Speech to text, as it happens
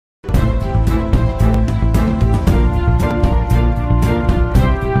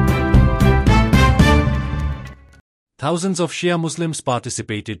Thousands of Shia Muslims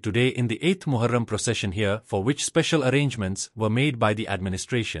participated today in the 8th Muharram procession here, for which special arrangements were made by the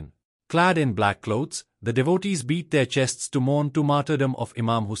administration. Clad in black clothes, the devotees beat their chests to mourn to martyrdom of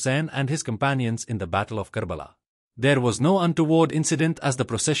Imam Hussain and his companions in the Battle of Karbala. There was no untoward incident as the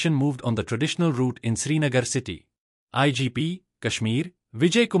procession moved on the traditional route in Srinagar city. IGP, Kashmir,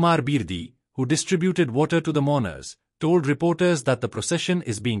 Vijay Kumar Birdi, who distributed water to the mourners, told reporters that the procession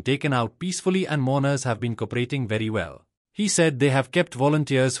is being taken out peacefully and mourners have been cooperating very well. He said they have kept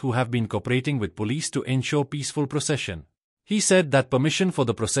volunteers who have been cooperating with police to ensure peaceful procession. He said that permission for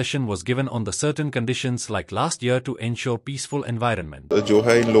the procession was given on the certain conditions like last year to ensure peaceful environment. जो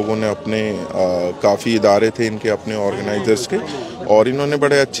है इन लोगों ने अपने काफ़ी इदारे थे इनके अपने ऑर्गेनाइजर्स के और इन्होंने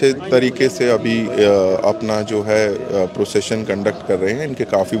बड़े अच्छे तरीके से अभी अपना जो है प्रोसेशन कंडक्ट कर रहे हैं। इनके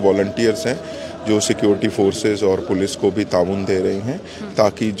काफ़ी वॉलंटियर्स हैं जो सिक्योरिटी फोर्सेस और पुलिस को भी ताउन दे रहे हैं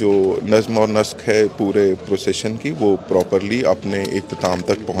ताकि जो नज़्म और नस्क है पूरे प्रोसेशन की वो प्रॉपरली अपने इख्तिताम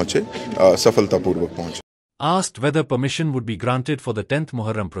तक पहुँचे, सफलतापूर्वक पहुँचे। Asked whether permission would be granted for the 10th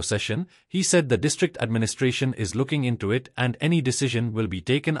Muharram procession, he said the district administration is looking into it and any decision will be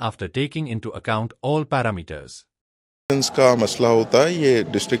taken after taking into account all parameters. का मसला होता है ये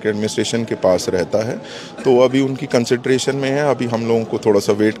district administration के पास रहता है, तो अभी उनकी कंसिडरेशन में है। अभी हम लोगों को थोड़ा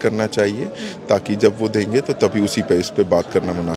सा वेट करना चाहिए ताकि जब वो देंगे तो तभी उसी पे इस पे बात करना मुनासिब।